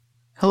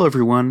Hello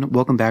everyone,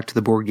 welcome back to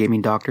the Board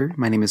Gaming Doctor.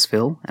 My name is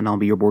Phil, and I'll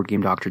be your Board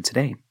Game Doctor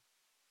today.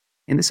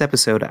 In this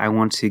episode, I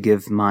want to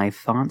give my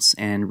thoughts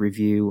and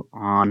review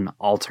on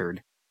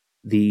Altered,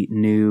 the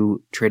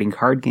new trading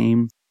card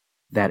game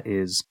that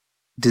is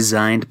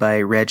designed by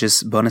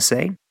Regis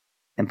Bonasse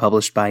and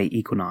published by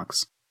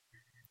Equinox.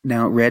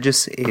 Now,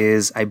 Regis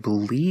is, I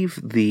believe,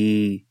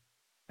 the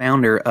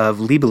founder of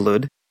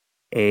Libelud,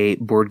 a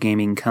board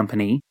gaming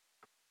company,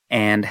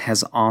 and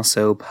has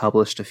also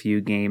published a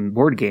few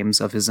board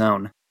games of his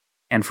own.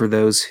 And for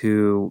those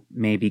who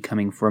may be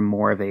coming from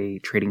more of a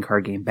trading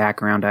card game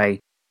background,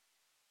 I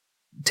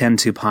tend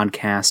to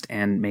podcast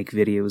and make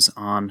videos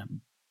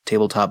on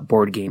tabletop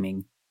board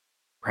gaming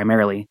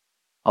primarily,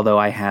 although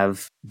I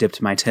have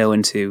dipped my toe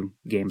into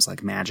games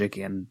like Magic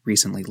and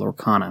recently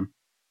Lorcana.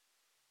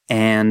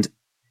 And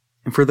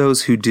for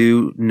those who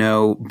do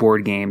know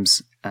board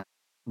games,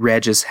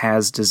 Regis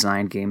has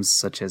designed games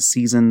such as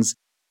Seasons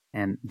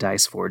and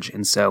Dice Forge.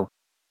 And so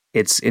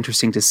it's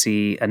interesting to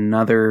see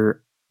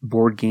another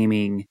board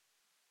gaming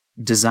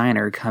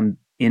designer come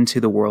into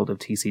the world of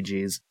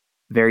TCGs,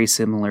 very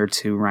similar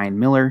to Ryan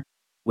Miller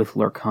with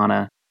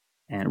Lorcana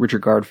and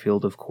Richard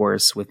Garfield, of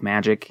course, with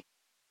Magic,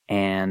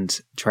 and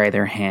try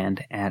their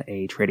hand at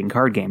a trading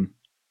card game.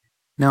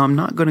 Now, I'm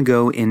not going to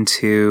go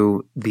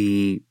into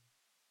the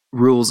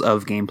rules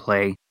of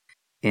gameplay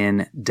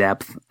in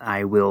depth.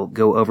 I will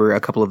go over a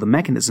couple of the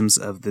mechanisms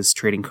of this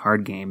trading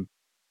card game,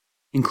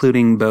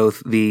 including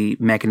both the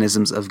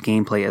mechanisms of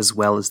gameplay as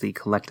well as the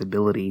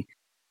collectability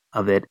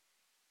of it.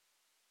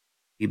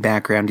 In the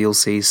background, you'll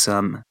see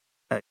some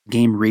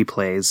game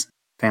replays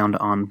found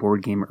on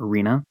Board Game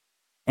Arena,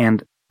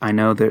 and I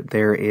know that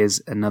there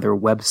is another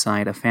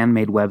website, a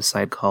fan-made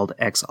website called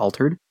X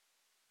Altered,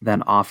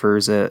 that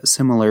offers a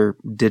similar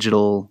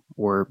digital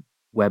or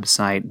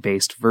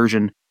website-based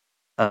version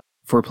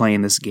for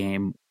playing this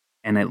game,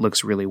 and it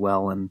looks really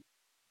well and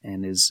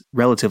is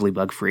relatively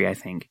bug-free, I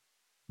think.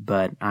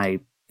 But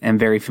I am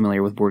very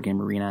familiar with Board Game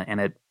Arena,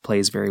 and it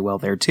plays very well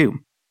there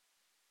too.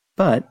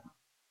 But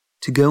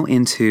to go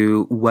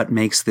into what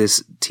makes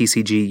this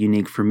TCG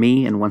unique for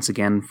me, and once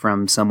again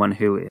from someone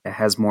who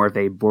has more of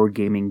a board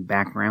gaming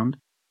background,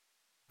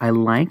 I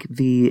like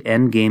the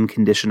end game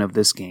condition of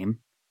this game.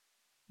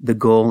 The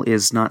goal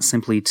is not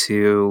simply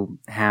to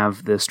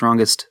have the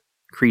strongest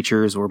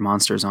creatures or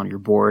monsters on your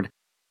board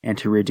and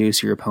to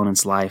reduce your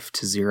opponent's life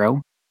to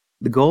 0.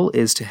 The goal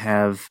is to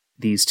have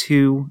these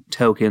 2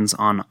 tokens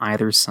on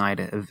either side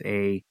of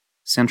a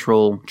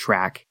central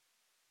track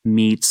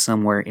meet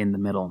somewhere in the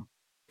middle.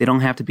 They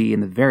don't have to be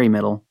in the very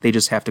middle, they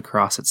just have to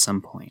cross at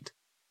some point.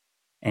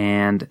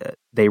 And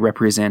they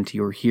represent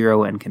your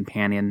hero and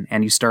companion,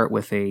 and you start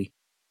with a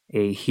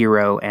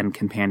hero and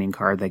companion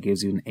card that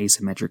gives you an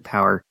asymmetric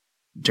power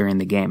during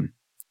the game.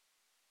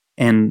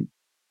 And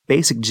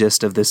basic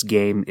gist of this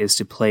game is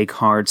to play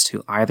cards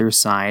to either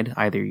side,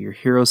 either your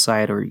hero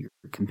side or your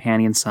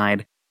companion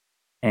side.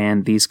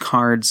 And these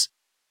cards,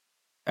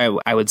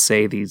 I would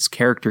say these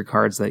character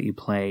cards that you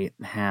play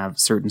have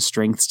certain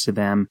strengths to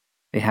them.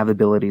 They have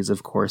abilities,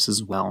 of course,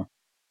 as well.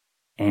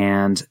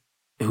 And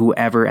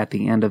whoever at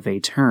the end of a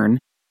turn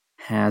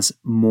has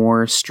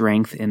more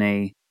strength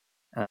in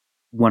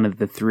one of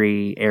the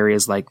 3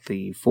 areas, like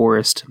the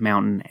forest,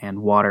 mountain,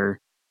 and water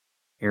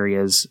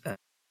areas,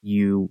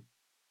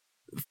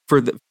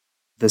 for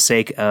the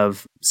sake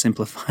of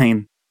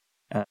simplifying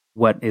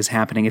what is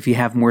happening, if you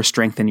have more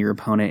strength than your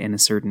opponent in a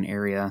certain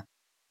area,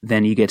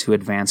 then you get to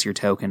advance your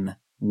token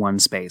 1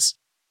 space.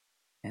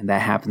 And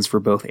that happens for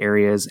both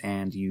areas,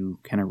 and you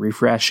kind of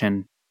refresh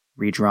and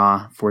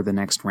redraw for the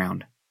next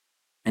round.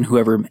 And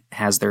whoever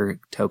has their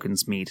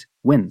tokens meet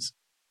wins.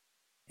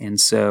 And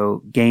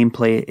so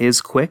gameplay is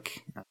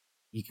quick.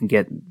 You can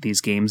get these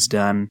games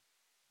done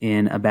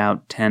in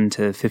about 10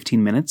 to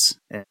 15 minutes,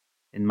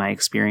 in my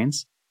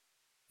experience.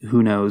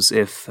 Who knows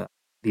if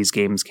these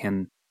games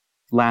can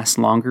last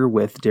longer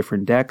with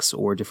different decks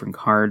or different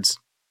cards.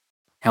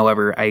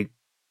 However, I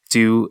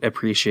do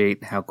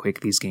appreciate how quick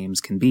these games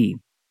can be.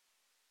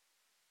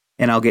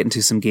 And I'll get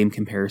into some game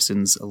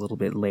comparisons a little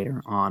bit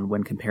later on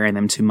when comparing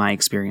them to my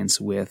experience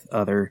with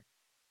other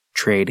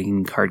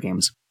trading card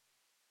games.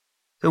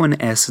 So in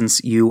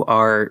essence, you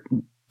are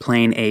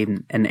playing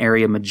an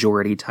area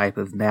majority type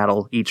of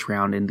battle each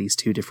round in these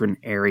 2 different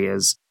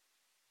areas,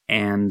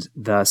 and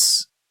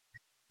thus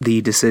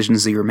the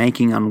decisions that you're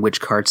making on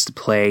which cards to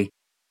play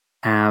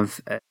have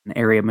an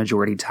area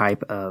majority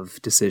type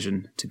of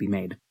decision to be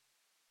made.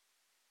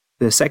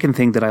 The second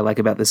thing that I like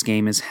about this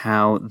game is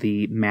how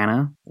the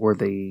mana, or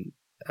the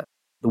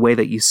way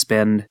that you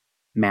spend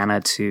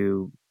mana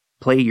to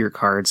play your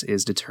cards,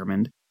 is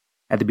determined.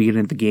 At the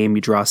beginning of the game,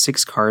 you draw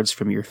 6 cards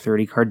from your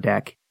 30-card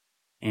deck,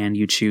 and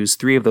you choose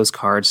 3 of those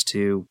cards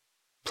to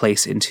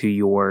place into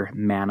your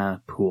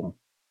mana pool.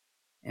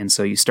 And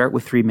so you start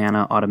with 3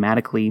 mana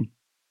automatically,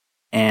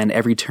 and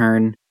every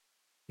turn,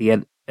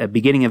 at the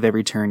beginning of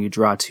every turn, you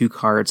draw 2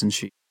 cards and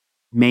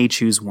may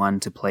choose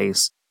 1 to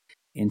place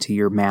into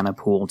your mana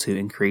pool to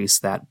increase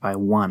that by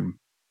 1.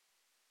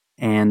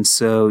 And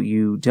so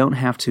you don't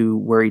have to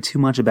worry too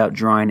much about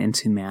drawing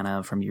into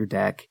mana from your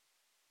deck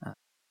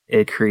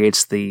it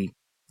creates the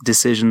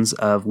decisions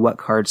of what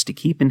cards to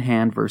keep in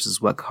hand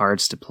versus what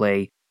cards to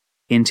play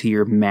into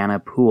your mana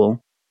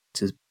pool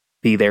to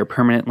be there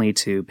permanently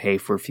to pay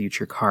for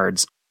future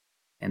cards.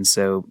 And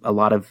so a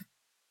lot of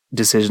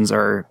decisions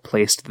are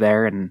placed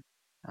there, and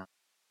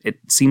it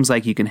seems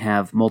like you can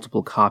have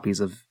multiple copies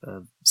of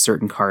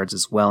certain cards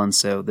as well. And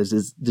so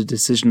the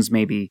decisions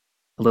may be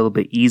a little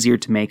bit easier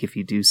to make if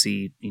you do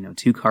see,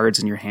 2 cards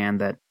in your hand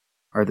that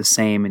are the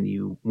same and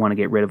you want to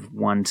get rid of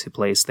one to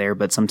place there.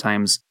 But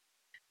sometimes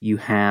you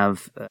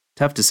have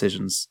tough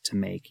decisions to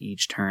make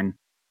each turn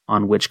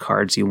on which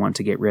cards you want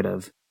to get rid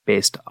of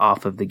based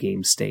off of the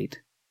game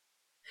state.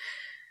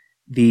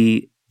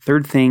 The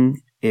third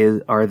thing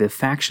are the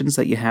factions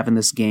that you have in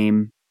this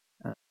game.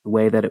 The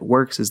way that it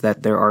works is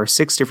that there are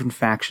 6 different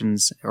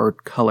factions, or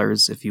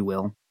colors, if you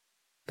will,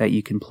 that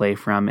you can play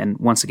from. And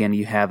once again,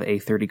 you have a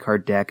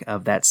 30-card deck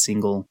of that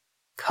single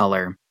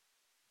color.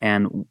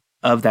 And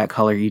of that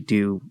color, you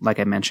do, like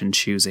I mentioned,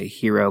 choose a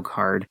hero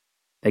card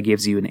that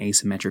gives you an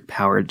asymmetric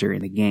power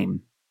during the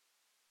game.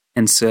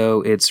 And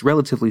so it's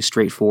relatively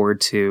straightforward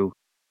to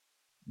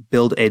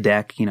build a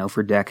deck,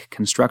 for deck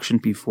construction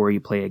before you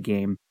play a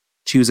game.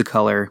 Choose a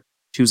color,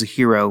 choose a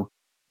hero,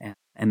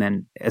 and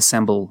then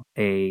assemble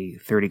a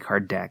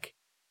 30-card deck.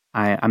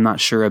 I'm not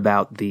sure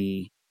about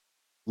the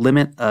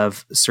limit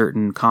of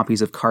certain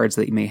copies of cards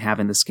that you may have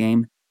in this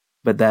game,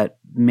 but that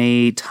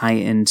may tie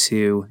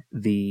into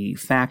the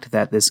fact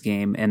that this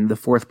game, and the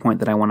fourth point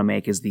that I want to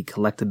make is the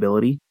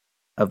collectability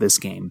of this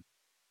game.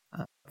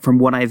 From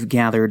what I've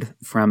gathered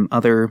from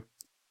other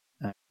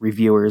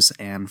reviewers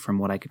and from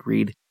what I could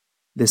read,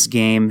 this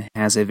game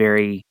has a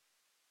very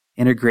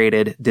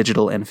integrated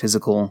digital and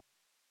physical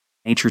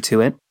nature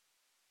to it.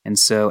 And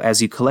so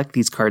as you collect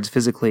these cards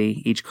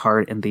physically, each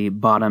card in the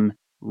bottom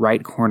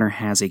right corner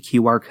has a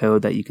QR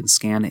code that you can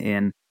scan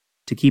in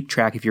to keep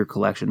track of your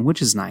collection,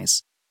 which is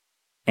nice.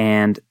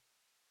 And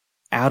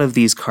out of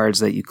these cards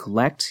that you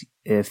collect,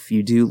 if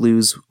you do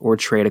lose or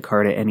trade a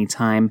card at any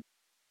time,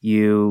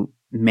 you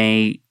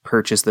may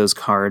purchase those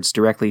cards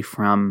directly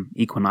from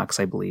Equinox,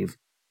 I believe,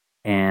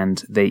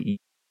 and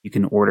you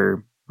can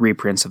order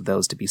reprints of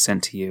those to be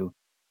sent to you.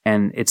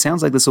 And it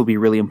sounds like this will be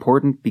really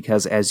important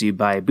because as you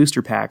buy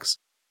booster packs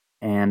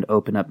and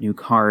open up new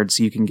cards,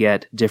 you can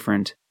get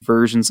different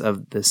versions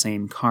of the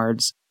same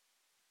cards.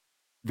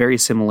 Very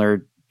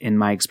similar, in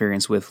my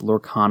experience, with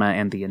Lorcana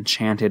and the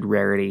Enchanted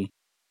rarity,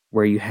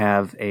 where you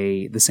have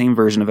the same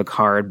version of a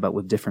card but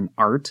with different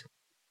art.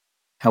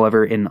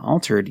 However, in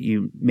Altered,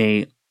 you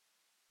may,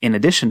 in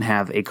addition,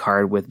 have a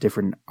card with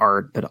different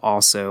art, but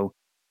also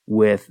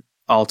with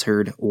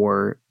altered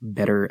or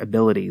better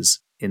abilities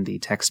in the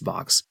text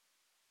box.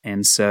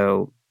 And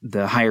so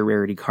the higher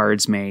rarity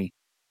cards may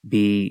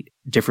be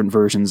different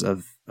versions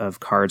of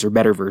cards or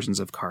better versions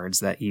of cards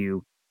that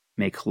you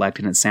may collect.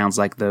 And it sounds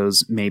like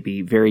those may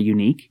be very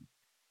unique.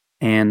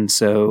 And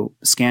so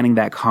scanning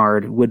that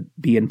card would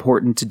be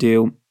important to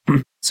do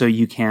so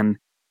you can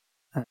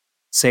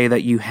say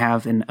that you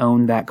have and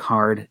own that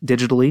card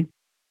digitally.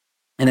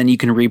 And then you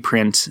can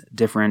reprint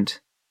different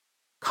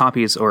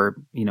copies or,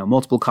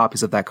 multiple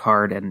copies of that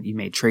card, and you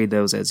may trade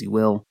those as you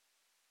will,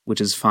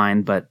 which is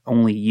fine, but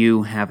only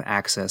you have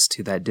access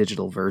to that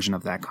digital version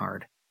of that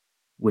card,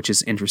 which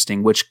is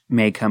interesting, which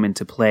may come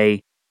into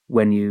play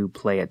when you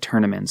play at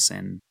tournaments.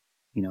 And,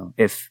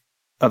 if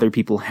other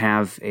people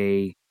have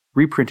a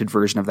reprinted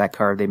version of that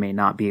card, they may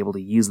not be able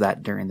to use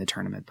that during the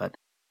tournament, but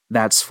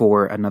that's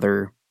for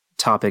another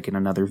topic in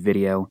another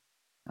video.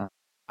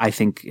 I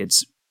think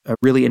it's a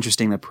really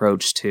interesting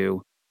approach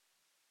to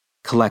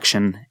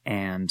collection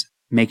and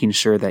making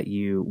sure that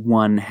you,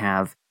 one,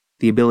 have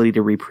the ability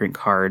to reprint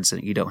cards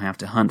and you don't have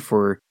to hunt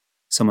for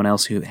someone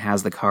else who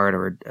has the card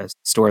or a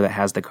store that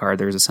has the card.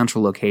 There's a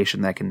central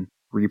location that can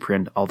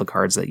reprint all the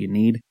cards that you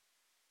need.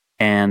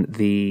 And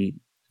the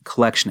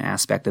collection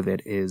aspect of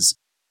it is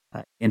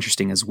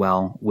interesting as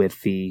well,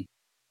 with the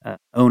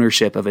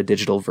ownership of a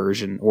digital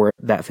version or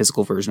that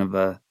physical version of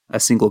a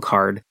single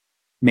card.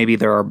 Maybe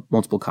there are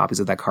multiple copies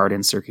of that card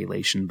in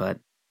circulation, but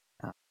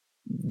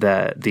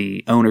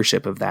the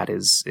ownership of that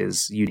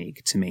is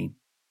unique to me.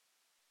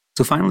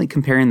 So finally,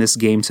 comparing this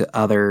game to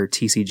other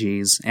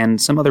TCGs and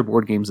some other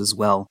board games as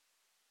well.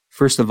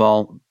 First of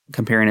all,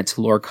 comparing it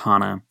to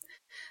Lorcana.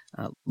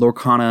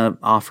 Lorcana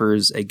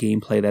offers a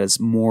gameplay that is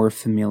more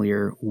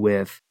familiar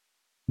with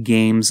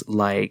games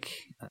like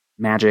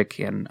Magic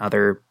and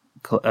other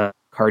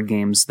card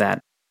games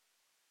that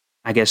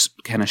I guess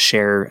kind of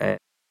share a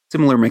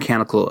similar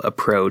mechanical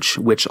approach,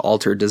 which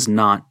Altered does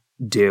not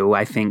do,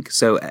 I think.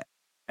 So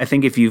I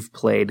think if you've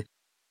played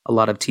a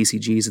lot of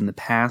TCGs in the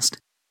past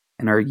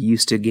and are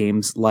used to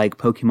games like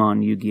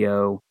Pokemon,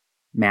 Yu-Gi-Oh!,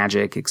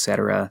 Magic,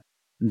 etc.,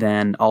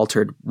 then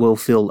Altered will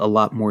feel a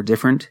lot more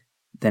different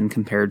than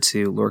compared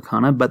to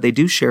Lorcana, but they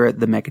do share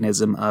the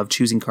mechanism of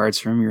choosing cards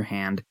from your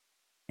hand,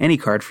 any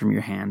card from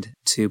your hand,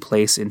 to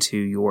place into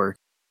your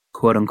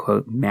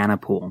quote-unquote mana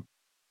pool,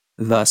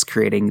 thus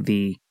creating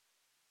the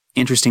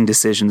interesting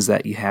decisions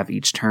that you have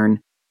each turn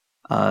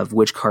of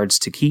which cards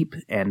to keep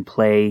and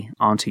play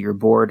onto your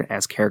board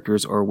as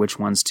characters or which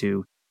ones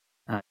to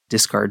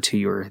discard to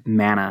your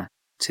mana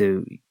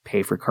to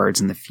pay for cards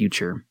in the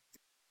future.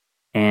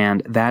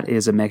 And that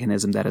is a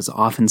mechanism that is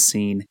often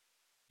seen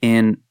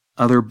in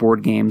other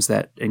board games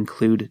that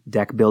include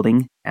deck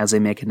building as a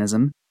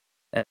mechanism,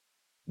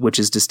 which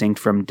is distinct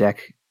from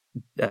deck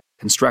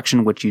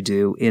construction, which you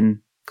do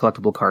in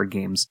collectible card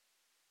games.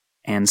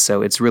 And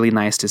so it's really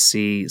nice to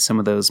see some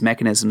of those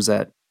mechanisms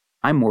that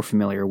I'm more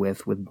familiar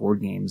with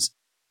board games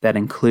that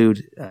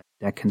include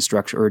deck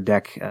construction or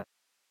deck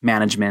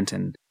management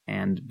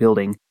and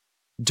building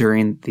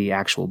during the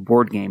actual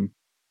board game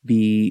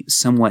be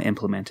somewhat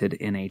implemented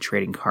in a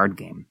trading card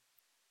game.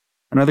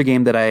 Another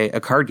game a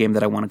card game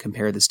that I want to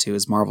compare this to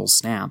is Marvel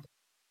Snap.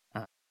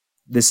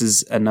 This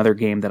is another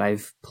game that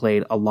I've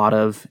played a lot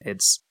of.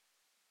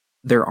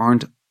 There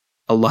aren't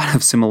a lot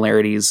of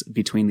similarities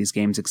between these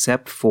games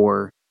except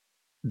for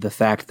the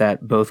fact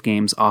that both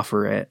games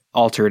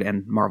Altered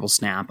and Marvel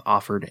Snap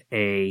offered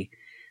a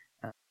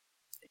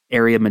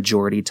area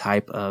majority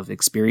type of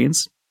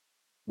experience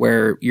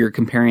where you're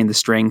comparing the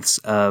strengths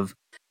of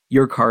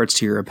your cards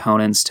to your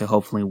opponents to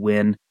hopefully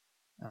win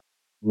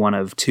one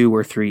of 2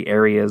 or 3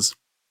 areas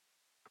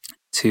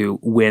to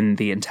win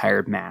the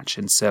entire match.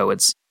 And so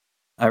it's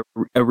a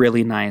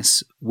really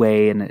nice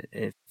way. And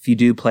if you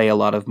do play a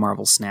lot of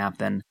Marvel Snap,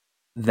 then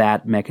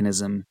that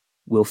mechanism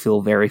will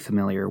feel very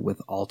familiar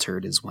with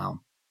Altered as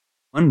well.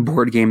 One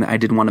board game that I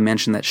did want to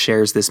mention that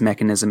shares this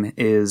mechanism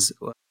is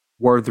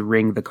War of the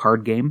Ring, the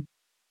card game,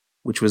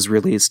 which was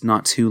released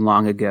not too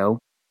long ago.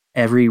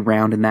 Every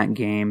round in that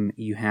game,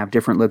 you have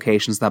different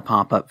locations that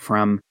pop up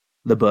from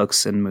the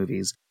books and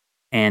movies,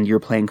 and you're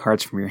playing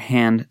cards from your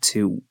hand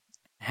to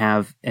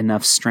have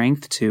enough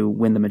strength to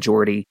win the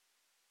majority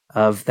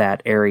of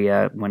that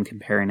area when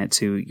comparing it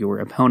to your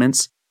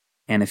opponents.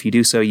 And if you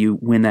do so, you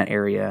win that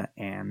area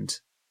and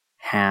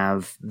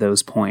have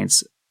those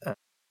points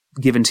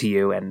given to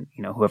you, and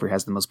whoever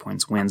has the most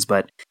points wins.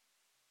 But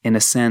in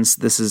a sense,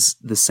 this is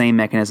the same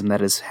mechanism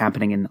that is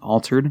happening in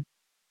Altered.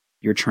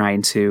 You're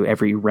trying to,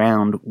 every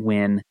round,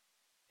 win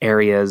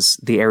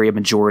the area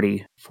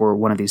majority for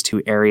one of these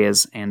 2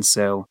 areas. And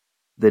so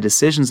the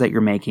decisions that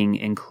you're making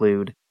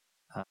include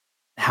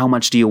how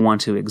much do you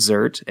want to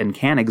exert and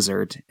can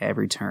exert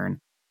every turn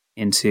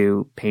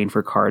into paying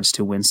for cards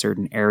to win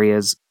certain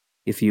areas.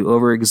 If you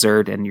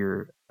overexert and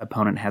your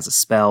opponent has a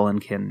spell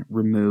and can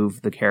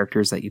remove the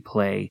characters that you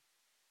play,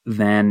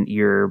 then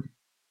you're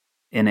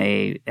in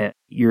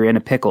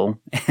a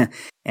pickle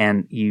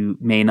and you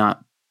may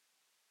not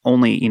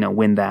only,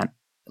 win that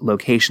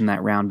location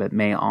that round, but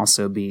may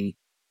also be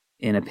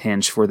in a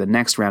pinch for the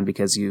next round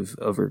because you've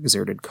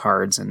overexerted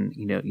cards and,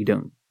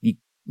 you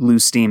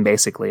lose steam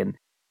basically. And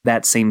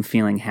that same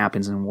feeling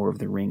happens in War of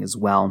the Ring as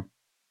well,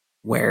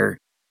 where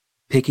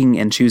picking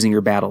and choosing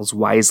your battles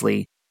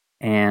wisely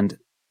and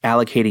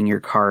allocating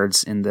your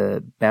cards in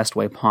the best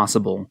way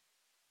possible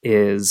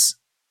is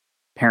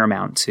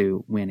paramount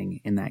to winning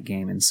in that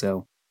game. And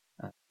so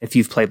if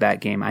you've played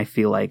that game, I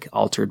feel like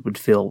Altered would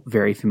feel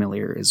very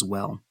familiar as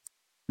well.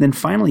 Then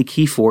finally,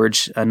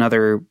 Keyforge,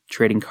 another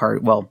trading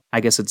card. Well, I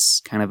guess it's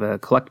kind of a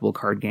collectible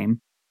card game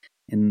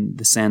in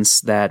the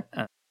sense that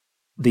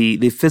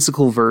the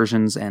physical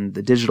versions and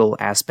the digital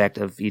aspect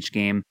of each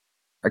game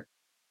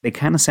they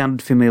kind of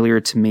sounded familiar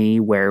to me,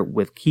 where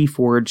with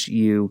Keyforge,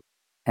 you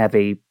have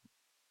a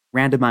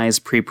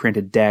randomized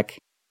pre-printed deck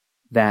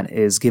that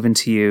is given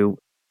to you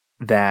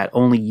that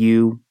only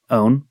you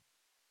own.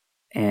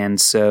 And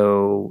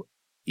so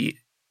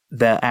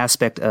the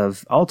aspect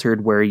of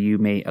Altered where you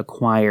may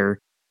acquire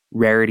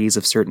rarities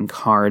of certain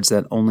cards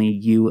that only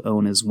you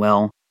own as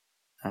well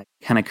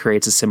kind of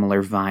creates a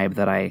similar vibe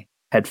that I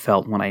had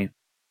felt when I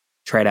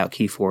tried out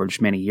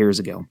Keyforge many years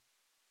ago.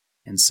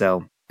 And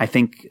so I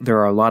think there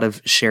are a lot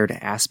of shared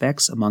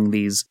aspects among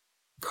these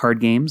card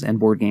games and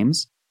board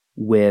games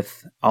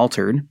with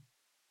Altered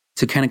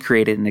to kind of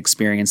create an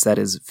experience that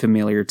is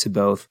familiar to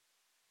both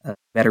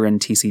veteran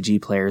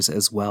TCG players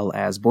as well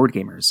as board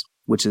gamers,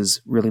 which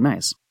is really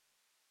nice.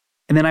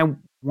 And then I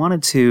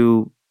wanted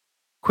to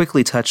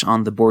quickly touch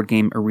on the board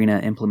game arena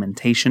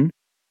implementation.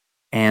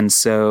 And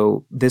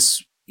so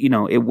this,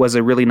 it was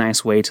a really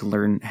nice way to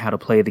learn how to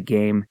play the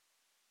game.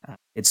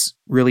 It's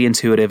really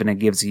intuitive and it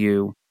gives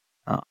you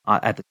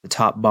at the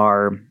top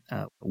bar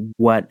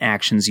what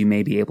actions you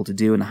may be able to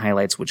do and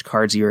highlights which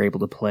cards you're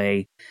able to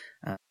play,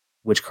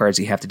 which cards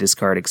you have to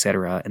discard,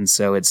 etc. And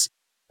so it's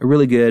a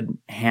really good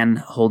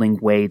hand-holding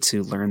way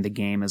to learn the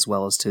game as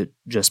well as to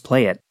just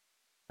play it.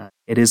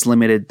 It is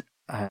limited,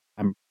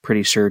 I'm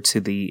pretty sure, to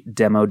the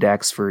demo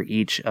decks for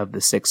each of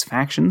the 6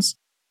 factions.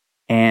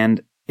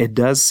 And it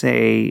does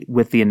say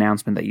with the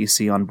announcement that you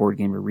see on Board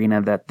Game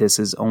Arena that this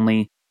is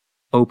only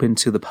open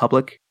to the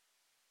public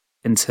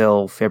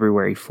until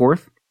February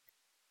 4th.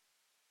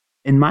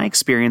 In my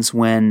experience,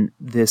 when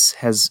this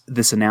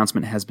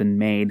announcement has been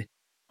made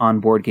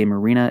on Board Game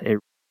Arena, it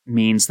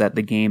means that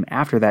the game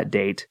after that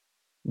date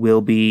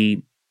will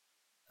be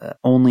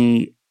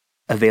only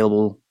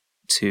available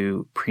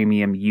to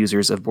premium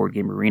users of Board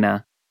Game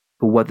Arena.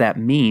 But what that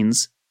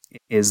means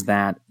is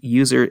that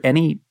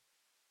any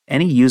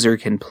any user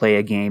can play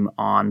a game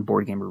on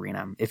Board Game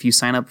Arena. If you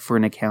sign up for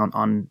an account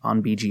on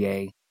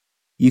BGA,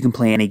 you can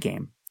play any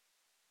game.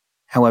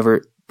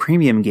 However,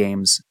 premium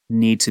games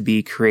need to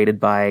be created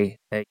by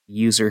a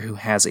user who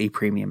has a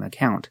premium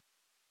account,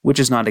 which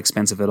is not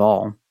expensive at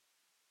all.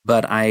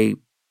 But I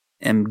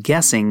am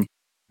guessing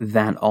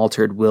that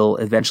Altered will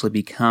eventually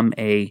become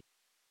a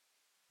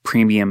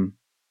premium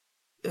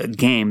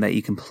game that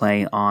you can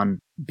play on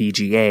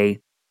BGA.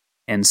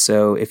 And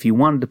so if you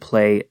wanted to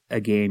play a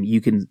game,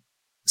 you can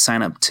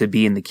sign up to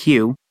be in the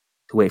queue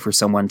to wait for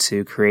someone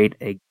to create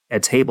a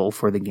table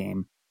for the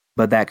game,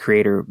 but that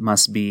creator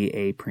must be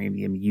a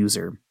premium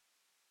user.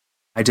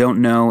 I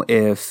don't know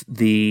if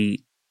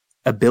the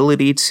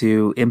ability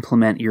to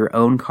implement your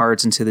own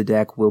cards into the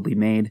deck will be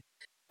made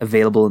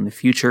available in the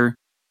future.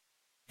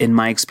 In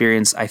my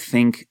experience, I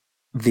think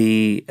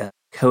the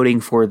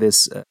coding for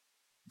this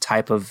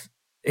type of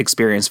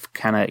experience,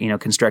 kind of,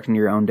 constructing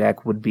your own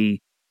deck, would be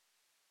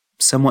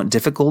somewhat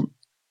difficult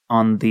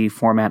on the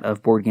format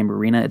of Board Game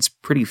Arena. It's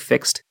pretty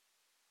fixed,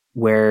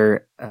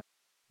 where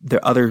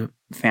the other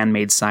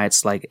fan-made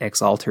sites like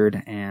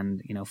Altered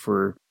and,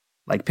 for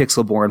like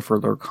Pixelborn for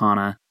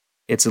Lorcana,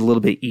 it's a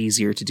little bit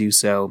easier to do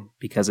so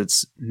because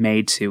it's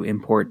made to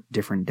import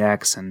different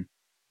decks and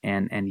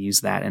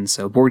use that. And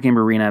so Board Game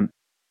Arena,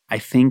 I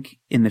think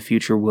in the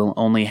future, will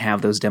only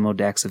have those demo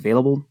decks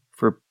available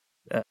for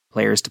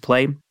players to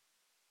play.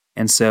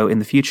 And so in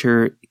the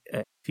future,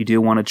 if you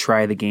do want to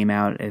try the game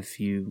out, if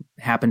you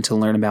happen to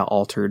learn about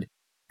Altered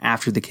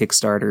after the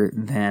Kickstarter,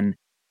 then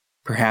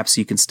perhaps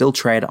you can still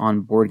try it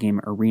on Board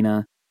Game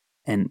Arena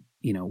and,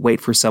 wait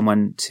for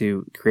someone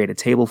to create a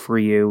table for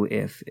you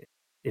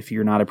if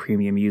you're not a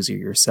premium user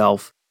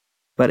yourself.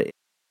 But it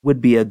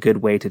would be a good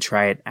way to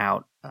try it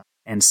out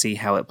and see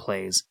how it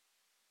plays.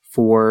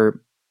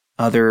 For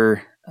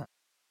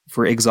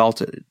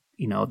Exalted,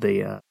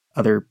 the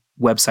other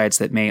websites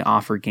that may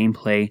offer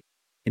gameplay,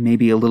 it may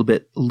be a little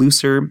bit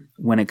looser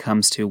when it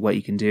comes to what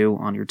you can do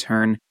on your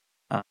turn,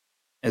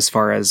 as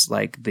far as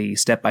like the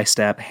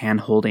step-by-step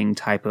hand-holding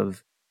type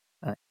of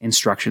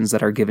instructions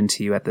that are given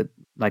to you at the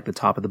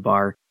top of the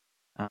bar.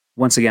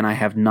 Once again, I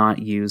have not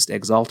used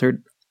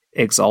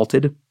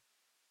Exalted,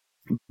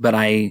 but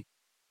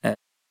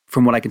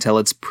from what I can tell,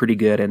 it's pretty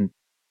good, and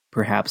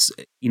perhaps,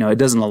 it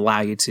doesn't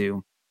allow you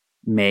to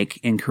make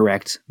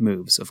incorrect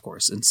moves, of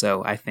course. And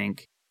so I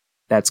think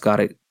that's got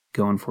it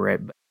going for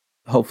it. But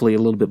hopefully a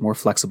little bit more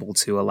flexible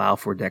to allow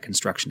for deck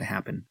construction to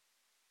happen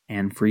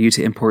and for you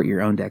to import your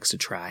own decks to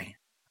try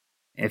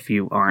if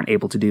you aren't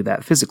able to do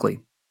that physically.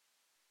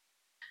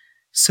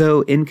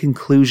 So in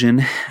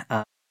conclusion,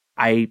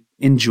 I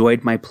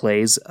enjoyed my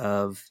plays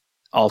of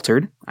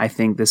Altered. I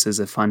think this is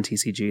a fun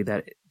TCG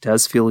that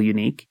does feel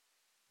unique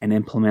and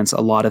implements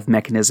a lot of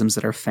mechanisms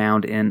that are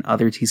found in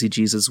other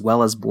TCGs as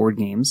well as board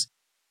games.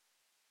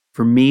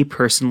 For me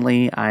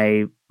personally,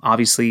 I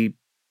obviously,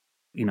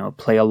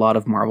 play a lot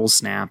of Marvel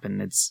Snap,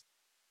 and it's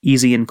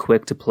easy and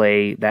quick to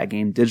play that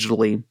game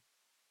digitally.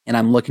 And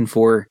I'm looking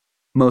for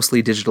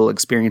mostly digital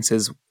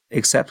experiences,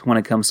 except when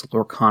it comes to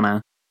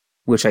Lorcana,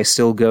 which I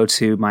still go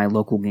to my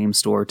local game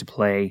store to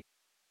play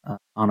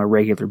on a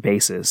regular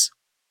basis.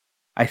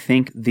 I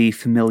think the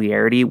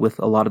familiarity with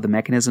a lot of the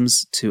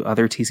mechanisms to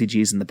other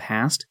TCGs in the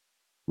past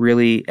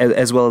really,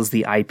 as well as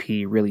the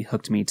IP, really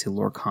hooked me to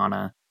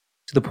Lorcana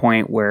to the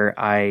point where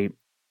I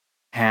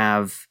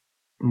have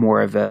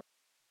more of a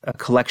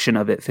collection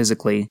of it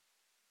physically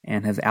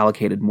and have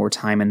allocated more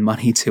time and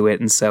money to it.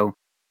 And so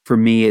for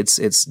me,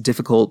 it's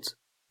difficult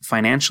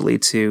financially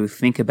to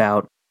think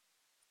about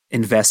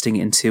investing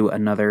into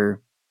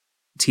another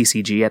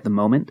TCG at the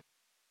moment.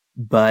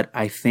 But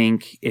I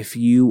think if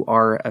you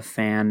are a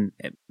fan,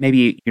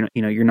 maybe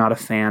you're not a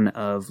fan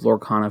of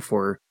Lorcana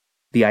for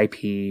the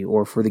IP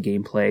or for the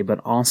gameplay, but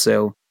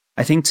also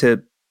I think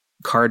to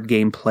card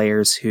game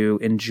players who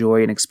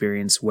enjoy an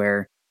experience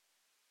where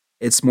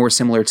it's more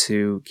similar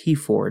to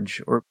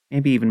Keyforge or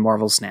maybe even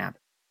Marvel Snap,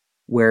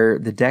 where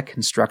the deck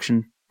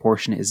construction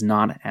portion is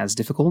not as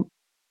difficult.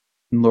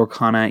 In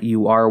Lorcana,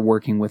 you are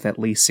working with at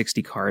least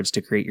 60 cards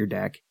to create your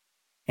deck,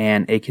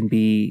 and it can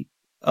be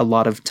a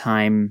lot of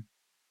time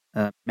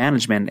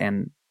management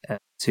and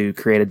to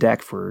create a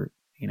deck for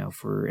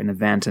an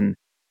event, and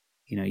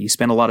you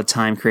spend a lot of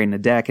time creating a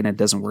deck and it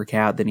doesn't work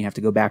out, then you have to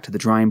go back to the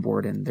drawing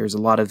board, and there's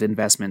a lot of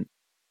investment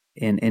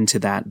into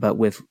that. But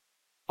with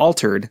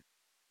Altered,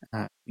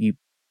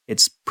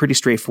 it's pretty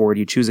straightforward.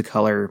 You choose a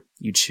color,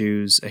 you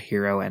choose a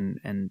hero,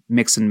 and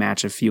mix and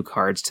match a few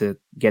cards to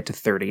get to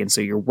 30, and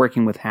so you're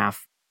working with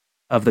half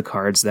of the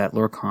cards that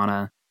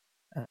Lorcana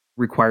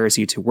requires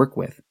you to work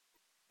with.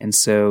 And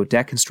so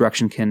deck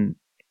construction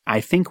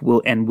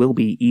will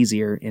be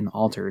easier in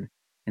Altered.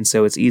 And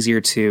so it's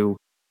easier to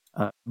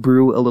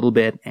brew a little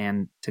bit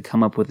and to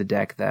come up with a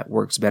deck that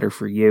works better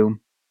for you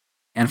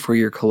and for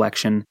your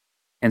collection.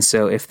 And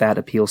so if that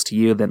appeals to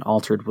you, then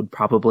Altered would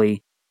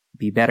probably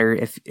be better.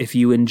 If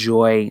you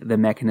enjoy the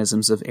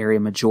mechanisms of area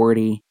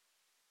majority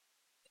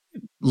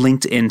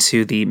linked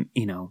into the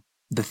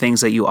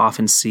things that you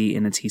often see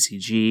in the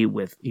TCG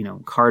with,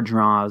 card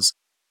draws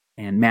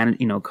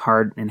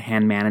card and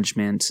hand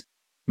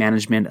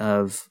management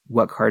of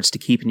what cards to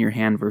keep in your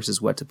hand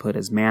versus what to put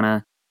as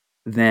mana,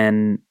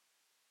 then,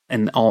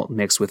 and all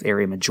mixed with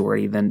area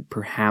majority, then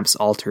perhaps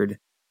Altered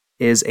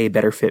is a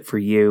better fit for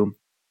you.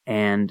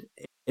 And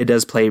it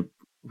does play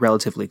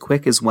relatively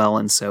quick as well,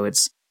 and so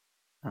it's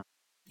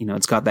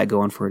got that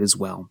going for it as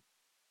well.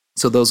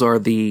 So those are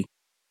the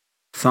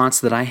thoughts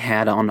that I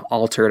had on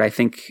Altered. I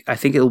think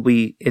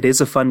it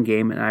is a fun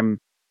game, and I'm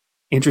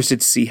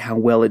interested to see how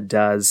well it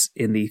does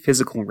in the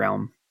physical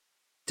realm,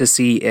 to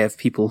see if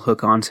people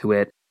hook onto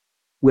it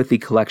with the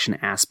collection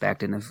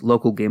aspect, and if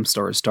local game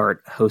stores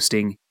start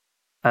hosting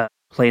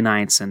play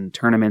nights and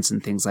tournaments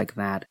and things like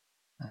that.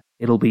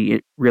 It'll be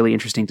really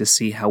interesting to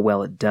see how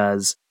well it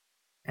does.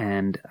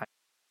 And I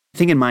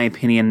think, in my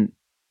opinion,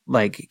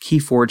 like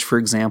Keyforge, for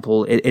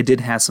example, it did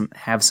have some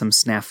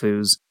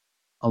snafus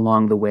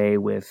along the way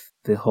with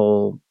the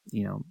whole,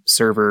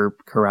 server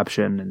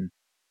corruption,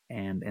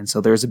 and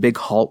so there's a big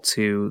halt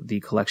to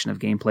the collection of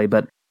gameplay.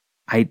 But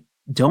I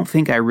don't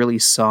think I really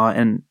saw,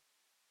 and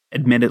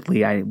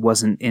admittedly, I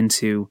wasn't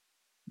into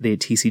the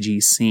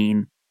TCG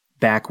scene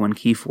back when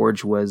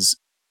Keyforge was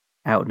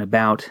out and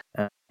about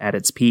at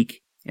its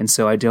peak. And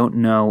so I don't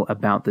know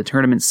about the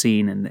tournament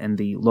scene and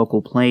the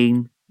local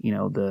playing,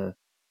 the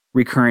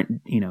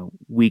recurrent,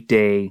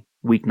 weekday,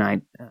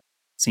 weeknight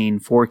scene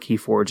for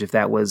Keyforge, if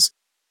that was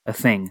a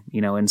thing,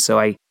 and so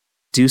I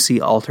do see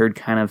Altered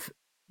kind of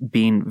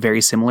being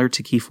very similar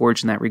to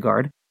Keyforge in that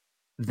regard,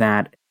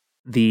 that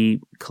the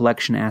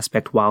collection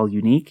aspect, while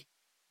unique,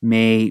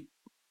 may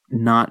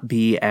not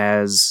be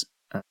as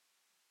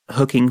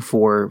hooking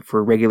for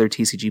regular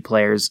TCG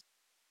players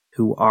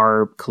who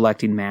are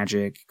collecting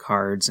Magic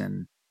cards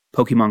and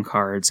Pokemon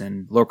cards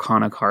and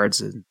Lorcana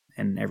cards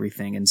and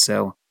everything. And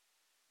so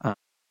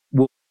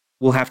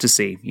we'll have to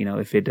see,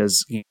 if it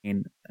does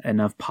gain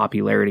enough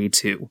popularity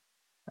to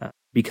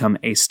become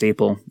a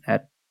staple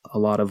at a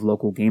lot of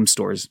local game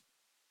stores.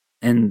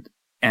 And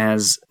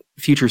as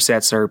future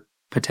sets are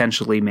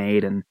potentially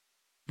made and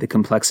the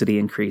complexity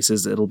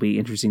increases, it'll be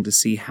interesting to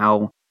see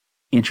how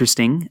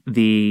interesting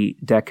the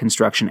deck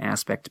construction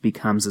aspect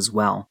becomes as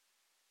well.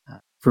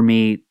 For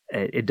me,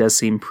 it does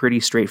seem pretty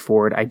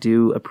straightforward. I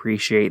do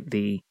appreciate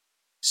the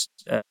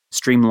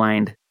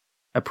streamlined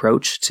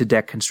approach to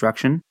deck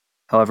construction.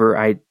 However,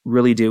 I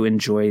really do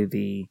enjoy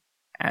the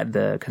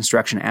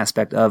construction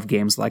aspect of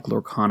games like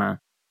Lorcana,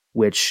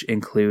 which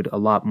include a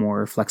lot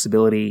more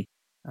flexibility,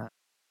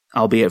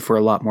 albeit for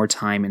a lot more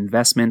time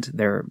investment.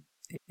 There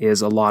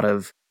is a lot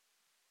of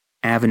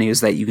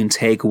avenues that you can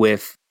take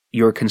with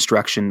your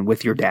construction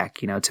with your deck,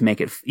 to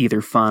make it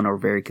either fun or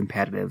very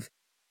competitive.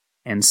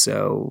 And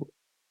so,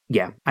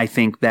 yeah, I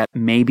think that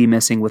may be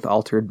missing with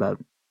Altered, but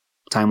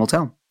time will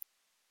tell.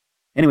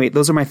 Anyway,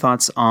 those are my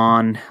thoughts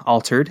on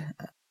Altered.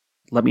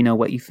 Let me know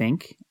what you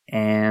think,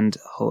 and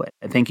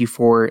thank you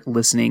for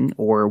listening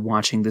or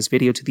watching this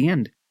video to the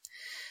end.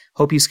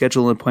 Hope you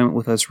schedule an appointment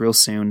with us real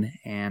soon,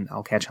 and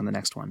I'll catch you on the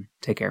next one.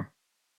 Take care.